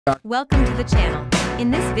Welcome to the channel. In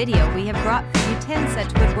this video we have brought for you 10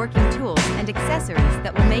 such woodworking tools and accessories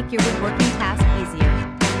that will make your woodworking task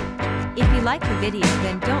easier. If you like the video,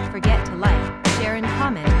 then don't forget to like, share and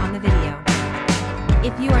comment on the video.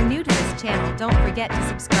 If you are new to this channel, don't forget to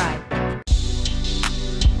subscribe.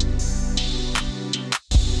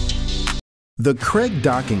 The Kreg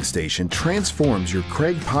docking station transforms your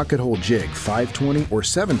Kreg pocket hole jig 520 or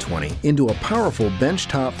 720 into a powerful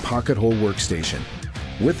benchtop pocket hole workstation.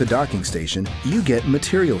 With the docking station, you get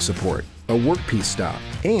material support, a workpiece stop,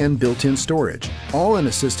 and built-in storage, all in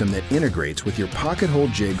a system that integrates with your pocket hole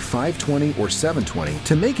jig 520 or 720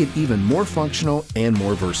 to make it even more functional and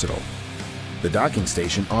more versatile. The docking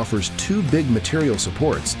station offers two big material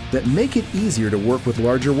supports that make it easier to work with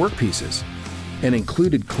larger workpieces. An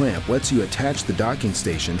included clamp lets you attach the docking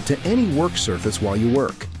station to any work surface while you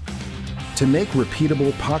work. To make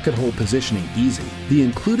repeatable pocket hole positioning easy, the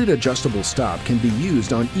included adjustable stop can be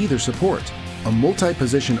used on either support. A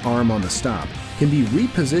multi-position arm on the stop can be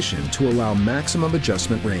repositioned to allow maximum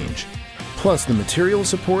adjustment range. Plus, the material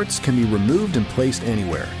supports can be removed and placed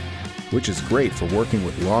anywhere, which is great for working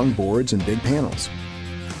with long boards and big panels.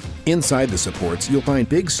 Inside the supports, you'll find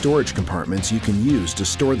big storage compartments you can use to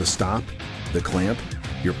store the stop, the clamp,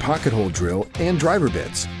 your pocket hole drill, and driver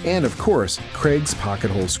bits, and of course, Kreg's pocket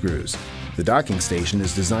hole screws. The docking station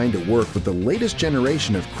is designed to work with the latest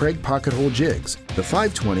generation of Kreg pocket hole jigs, the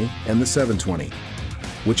 520 and the 720.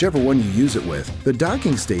 Whichever one you use it with, the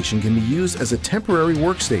docking station can be used as a temporary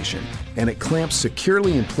workstation, and it clamps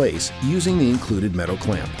securely in place using the included metal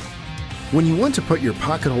clamp. When you want to put your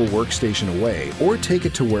pocket hole workstation away or take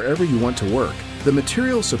it to wherever you want to work, the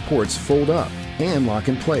material supports fold up and lock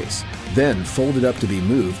in place, then fold it up to be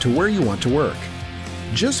moved to where you want to work.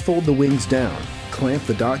 Just fold the wings down, clamp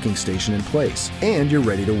the docking station in place, and you're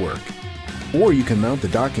ready to work. Or you can mount the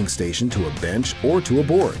docking station to a bench or to a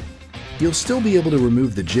board. You'll still be able to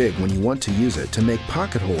remove the jig when you want to use it to make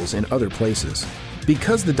pocket holes in other places.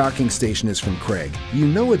 Because the docking station is from Kreg, you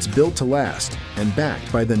know it's built to last and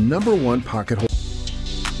backed by the #1 pocket hole.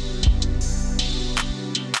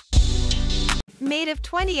 Made of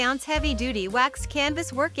 20-ounce heavy-duty waxed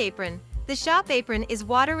canvas work apron, the shop apron is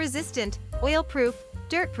water-resistant, oil-proof,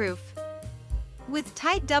 dirt-proof. With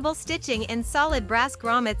tight double stitching and solid brass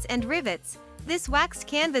grommets and rivets, this waxed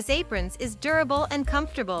canvas aprons is durable and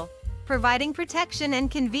comfortable, providing protection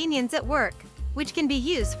and convenience at work, which can be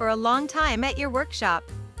used for a long time at your workshop.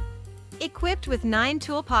 Equipped with 9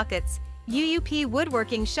 tool pockets, UUP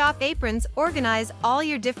woodworking shop aprons organize all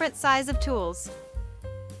your different size of tools.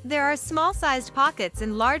 There are small-sized pockets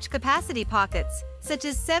and large capacity pockets, such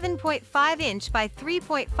as 7.5-inch by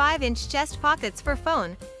 3.5-inch chest pockets for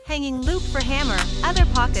phone, hanging loop for hammer. Other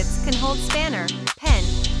pockets can hold spanner, pen,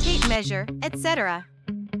 tape measure, etc.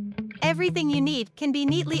 Everything you need can be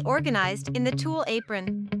neatly organized in the tool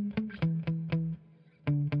apron.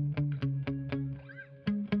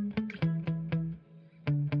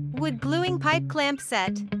 Wood gluing pipe clamp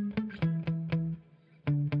set.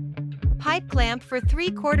 Pipe clamp for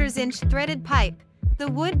 3/4-inch threaded pipe.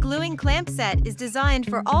 The wood gluing clamp set is designed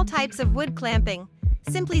for all types of wood clamping.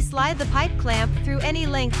 Simply slide the pipe clamp through any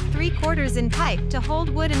length 3/4 in pipe to hold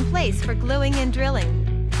wood in place for gluing and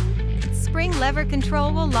drilling. Spring lever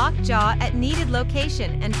control will lock jaw at needed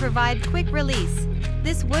location and provide quick release.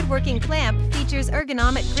 This woodworking clamp features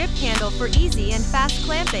ergonomic grip handle for easy and fast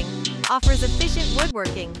clamping, offers efficient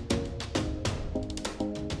woodworking.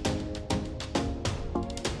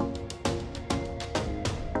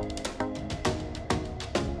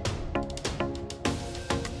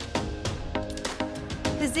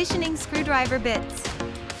 Positioning screwdriver bits.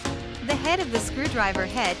 The head of the screwdriver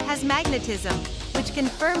head has magnetism, which can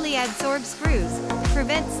firmly adsorb screws,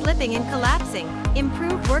 prevent slipping and collapsing,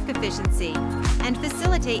 improve work efficiency, and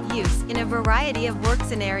facilitate use in a variety of work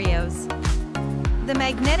scenarios. The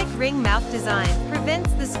magnetic ring mouth design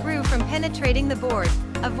prevents the screw from penetrating the board,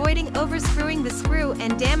 avoiding overscrewing the screw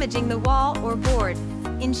and damaging the wall or board,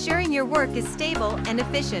 ensuring your work is stable and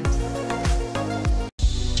efficient.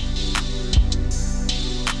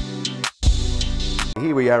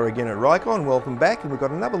 Here we are again at Rycon. Welcome back, and we've got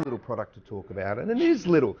another little product to talk about, and it is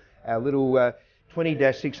little. Our little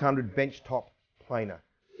 20-600 bench top planer.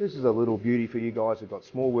 This is a little beauty for you guys who've got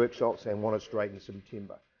small workshops and want to straighten some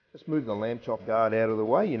timber. Let's move the lamb chop guard out of the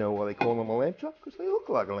way. You know why they call them a lamb chop? Because they look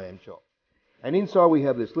like a lamb chop. And inside we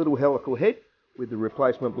have this little helical head with the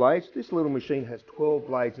replacement blades. This little machine has 12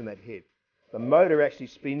 blades in that head. The motor actually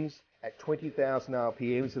spins at 20,000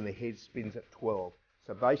 RPMs and the head spins at 12.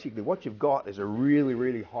 So basically what you've got is a really,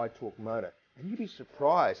 really high torque motor. And you'd be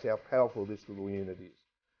surprised how powerful this little unit is.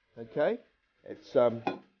 Okay? It's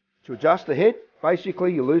to adjust the head,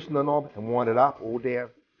 Basically, you loosen the knob and wind it up or down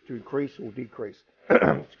to increase or decrease.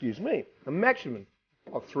 Excuse me. A maximum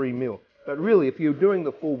of 3 mil. But really, if you're doing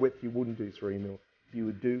the full width, you wouldn't do 3 mil. You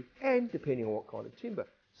would do, and depending on what kind of timber.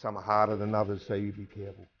 Some are harder than others, so you be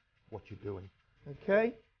careful what you're doing.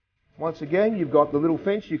 Okay? Once again, you've got the little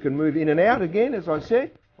fence. You can move in and out again, as I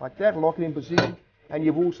said, like that, lock it in position. And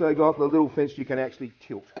you've also got the little fence you can actually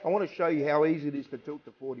tilt. I want to show you how easy it is to tilt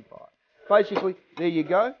to 45. Basically, there you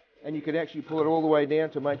go. And you can actually pull it all the way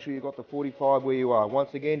down to make sure you've got the 45 where you are.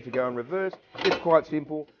 Once again, to go in reverse, it's quite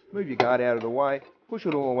simple. Move your guard out of the way, push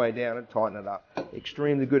it all the way down and tighten it up.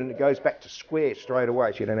 Extremely good, and it goes back to square straight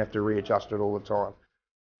away, so you don't have to readjust it all the time.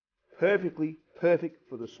 Perfectly perfect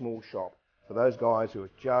for the small shop, for those guys who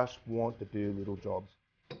just want to do little jobs.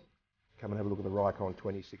 Come and have a look at the Rikon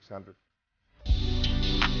 2600.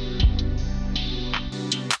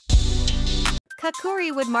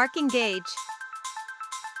 Kakuri wood marking gauge.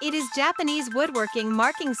 It is Japanese woodworking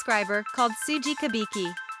marking scriber called Tsuji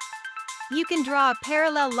Kabiki. You can draw a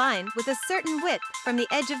parallel line with a certain width from the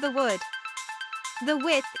edge of the wood. The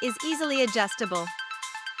width is easily adjustable.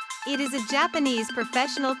 It is a Japanese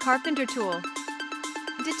professional carpenter tool.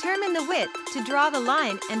 Determine the width to draw the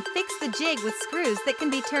line and fix the jig with screws that can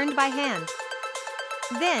be turned by hand.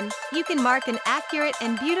 Then, you can mark an accurate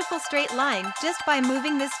and beautiful straight line just by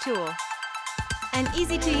moving this tool. An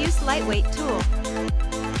easy-to-use lightweight tool.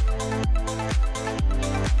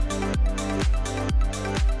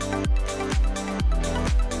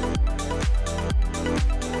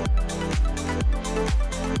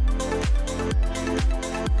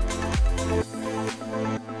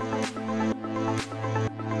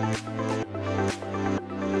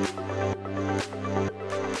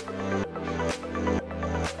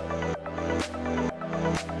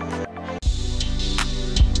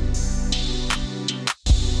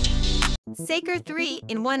 Saker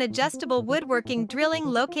 3-in-1 adjustable woodworking drilling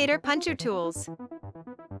locator puncher tools.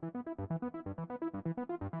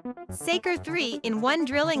 Saker 3-in-1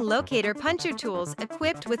 drilling locator puncher tools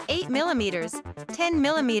equipped with 8mm,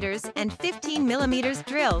 10mm, and 15mm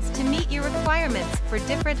drills to meet your requirements for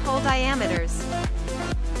different hole diameters.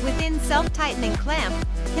 Within self-tightening clamp,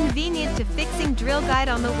 convenient to fixing drill guide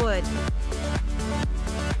on the wood.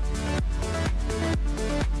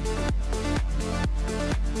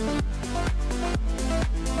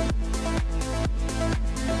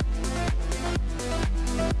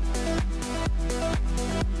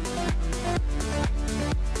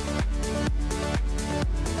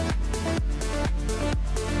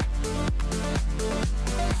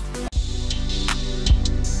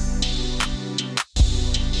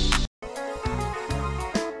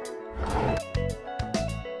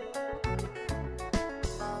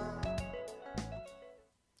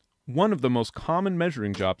 One of the most common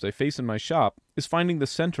measuring jobs I face in my shop is finding the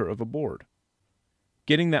center of a board.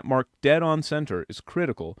 Getting that mark dead on center is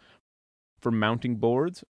critical for mounting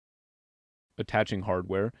boards, attaching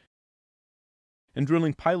hardware, and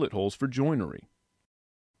drilling pilot holes for joinery.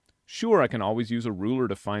 Sure, I can always use a ruler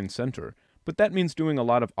to find center, but that means doing a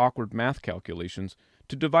lot of awkward math calculations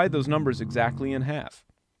to divide those numbers exactly in half.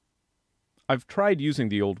 I've tried using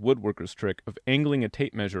the old woodworker's trick of angling a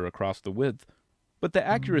tape measure across the width, but the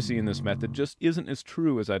accuracy in this method just isn't as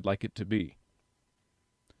true as I'd like it to be.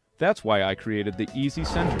 That's why I created the Easy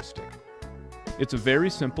Center Stick. It's a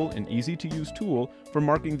very simple and easy-to-use tool for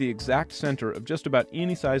marking the exact center of just about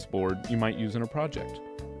any size board you might use in a project.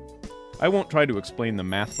 I won't try to explain the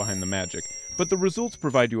math behind the magic, but the results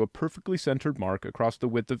provide you a perfectly centered mark across the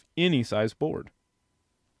width of any size board.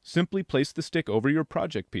 Simply place the stick over your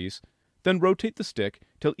project piece, then rotate the stick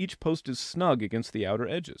till each post is snug against the outer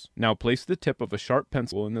edges. Now place the tip of a sharp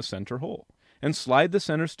pencil in the center hole, and slide the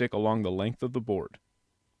center stick along the length of the board.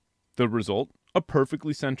 The result? A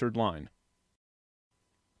perfectly centered line.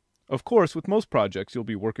 Of course, with most projects you'll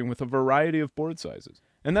be working with a variety of board sizes,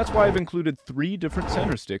 and that's why I've included 3 different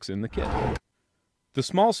center sticks in the kit. The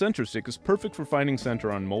small center stick is perfect for finding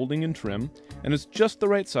center on molding and trim, and is just the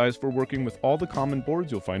right size for working with all the common boards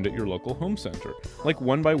you'll find at your local home center, like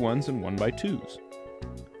 1x1s and 1x2s.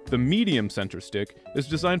 The medium center stick is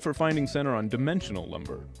designed for finding center on dimensional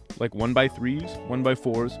lumber, like 1x3s,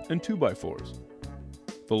 1x4s, and 2x4s.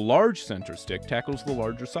 The large center stick tackles the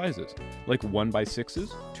larger sizes, like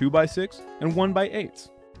 1x6s, 2x6, and 1x8s.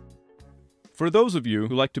 For those of you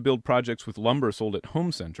who like to build projects with lumber sold at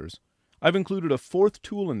home centers, I've included a 4th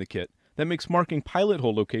tool in the kit that makes marking pilot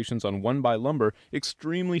hole locations on 1x lumber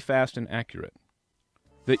extremely fast and accurate.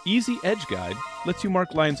 The Easy Edge Guide lets you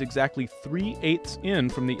mark lines exactly 3/8 in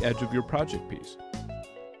from the edge of your project piece,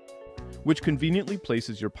 which conveniently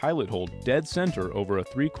places your pilot hole dead center over a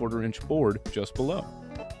 3/4 inch board just below.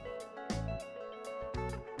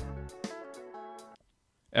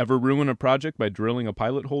 Ever ruin a project by drilling a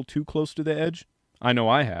pilot hole too close to the edge? I know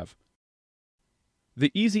I have. The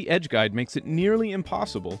Easy Edge Guide makes it nearly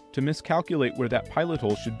impossible to miscalculate where that pilot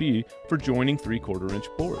hole should be for joining 3/4 inch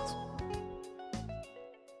boards.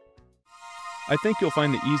 I think you'll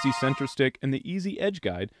find the Easy Center Stick and the Easy Edge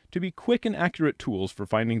Guide to be quick and accurate tools for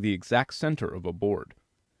finding the exact center of a board.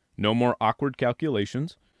 No more awkward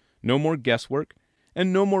calculations, no more guesswork,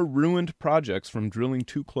 and no more ruined projects from drilling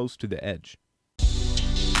too close to the edge.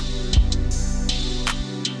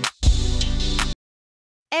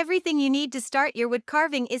 Everything you need to start your wood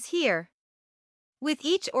carving is here. With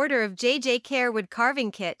each order of JJ Care Wood Carving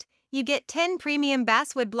Kit, you get 10 premium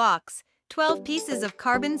basswood blocks, 12 pieces of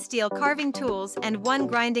carbon steel carving tools, and 1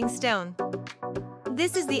 grinding stone.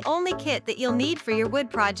 This is the only kit that you'll need for your wood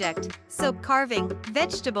project, soap carving,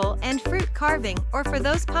 vegetable and fruit carving, or for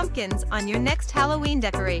those pumpkins on your next Halloween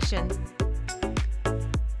decoration.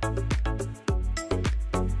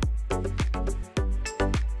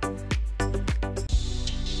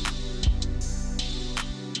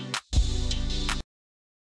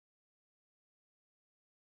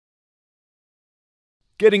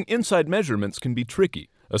 Getting inside measurements can be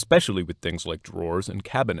tricky, especially with things like drawers and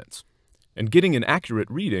cabinets. And getting an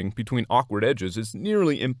accurate reading between awkward edges is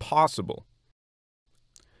nearly impossible.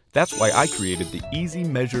 That's why I created the Easy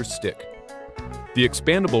Measure Stick. The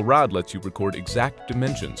expandable rod lets you record exact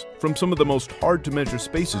dimensions from some of the most hard-to-measure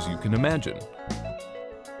spaces you can imagine.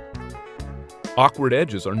 Awkward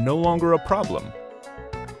edges are no longer a problem.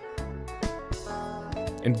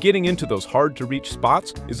 And getting into those hard-to-reach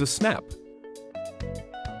spots is a snap.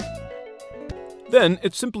 Then,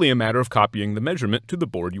 it's simply a matter of copying the measurement to the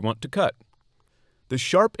board you want to cut. The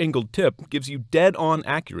sharp angled tip gives you dead-on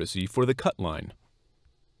accuracy for the cut line.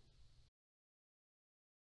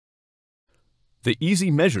 The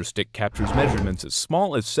Easy Measure Stick captures measurements as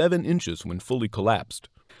small as 7 inches when fully collapsed,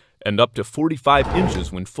 and up to 45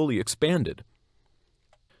 inches when fully expanded.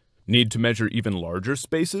 Need to measure even larger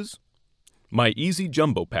spaces? My Easy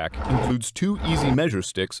Jumbo Pack includes 2 Easy Measure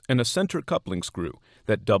Sticks and a center coupling screw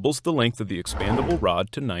that doubles the length of the expandable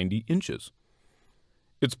rod to 90 inches.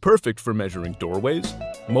 It's perfect for measuring doorways,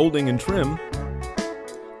 molding and trim,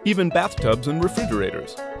 even bathtubs and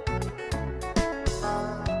refrigerators.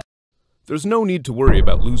 There's no need to worry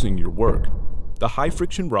about losing your work. The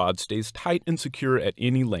high-friction rod stays tight and secure at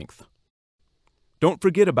any length. Don't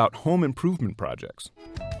forget about home improvement projects.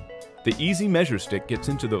 The Easy Measure Stick gets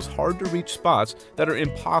into those hard-to-reach spots that are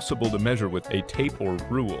impossible to measure with a tape or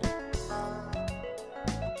rule.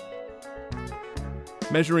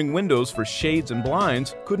 Measuring windows for shades and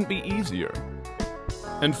blinds couldn't be easier.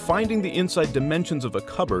 And finding the inside dimensions of a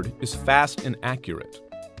cupboard is fast and accurate.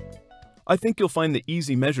 I think you'll find the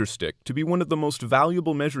Easy Measure Stick to be one of the most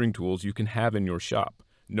valuable measuring tools you can have in your shop.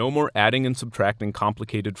 No more adding and subtracting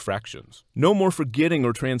complicated fractions. No more forgetting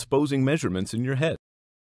or transposing measurements in your head.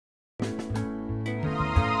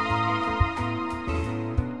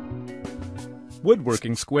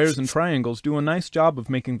 Woodworking squares and triangles do a nice job of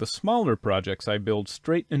making the smaller projects I build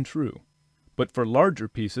straight and true. But for larger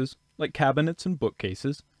pieces, like cabinets and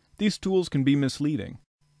bookcases, these tools can be misleading.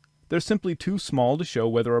 They're simply too small to show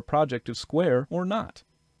whether a project is square or not.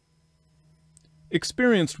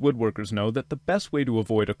 Experienced woodworkers know that the best way to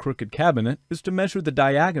avoid a crooked cabinet is to measure the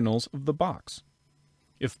diagonals of the box.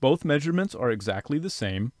 If both measurements are exactly the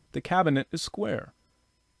same, the cabinet is square.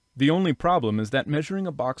 The only problem is that measuring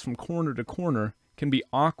a box from corner to corner can be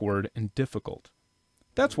awkward and difficult.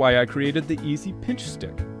 That's why I created the Easy Pinch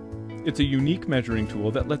Stick. It's a unique measuring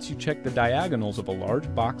tool that lets you check the diagonals of a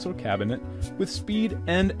large box or cabinet with speed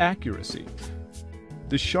and accuracy.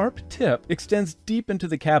 The sharp tip extends deep into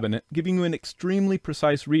the cabinet, giving you an extremely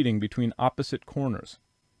precise reading between opposite corners.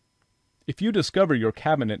 If you discover your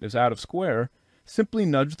cabinet is out of square, simply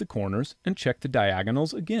nudge the corners and check the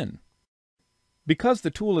diagonals again. Because the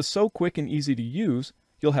tool is so quick and easy to use,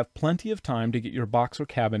 you'll have plenty of time to get your box or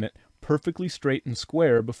cabinet perfectly straight and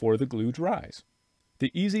square before the glue dries.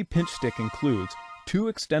 The Easy Pinch Stick includes 2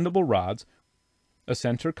 extendable rods, a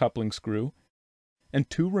center coupling screw, and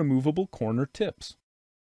 2 removable corner tips.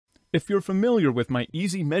 If you're familiar with my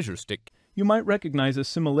Easy Measure Stick, you might recognize a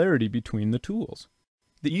similarity between the tools.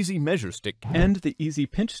 The Easy Measure Stick and the Easy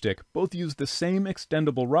Pinch Stick both use the same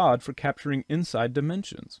extendable rod for capturing inside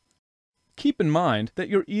dimensions. Keep in mind that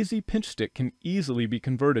your Easy Pinch Stick can easily be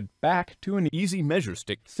converted back to an Easy Measure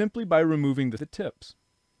Stick simply by removing the tips.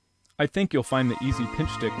 I think you'll find the Easy Pinch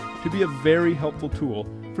Stick to be a very helpful tool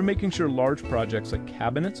for making sure large projects like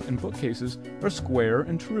cabinets and bookcases are square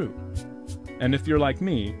and true. And if you're like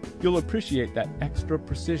me, you'll appreciate that extra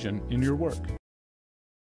precision in your work.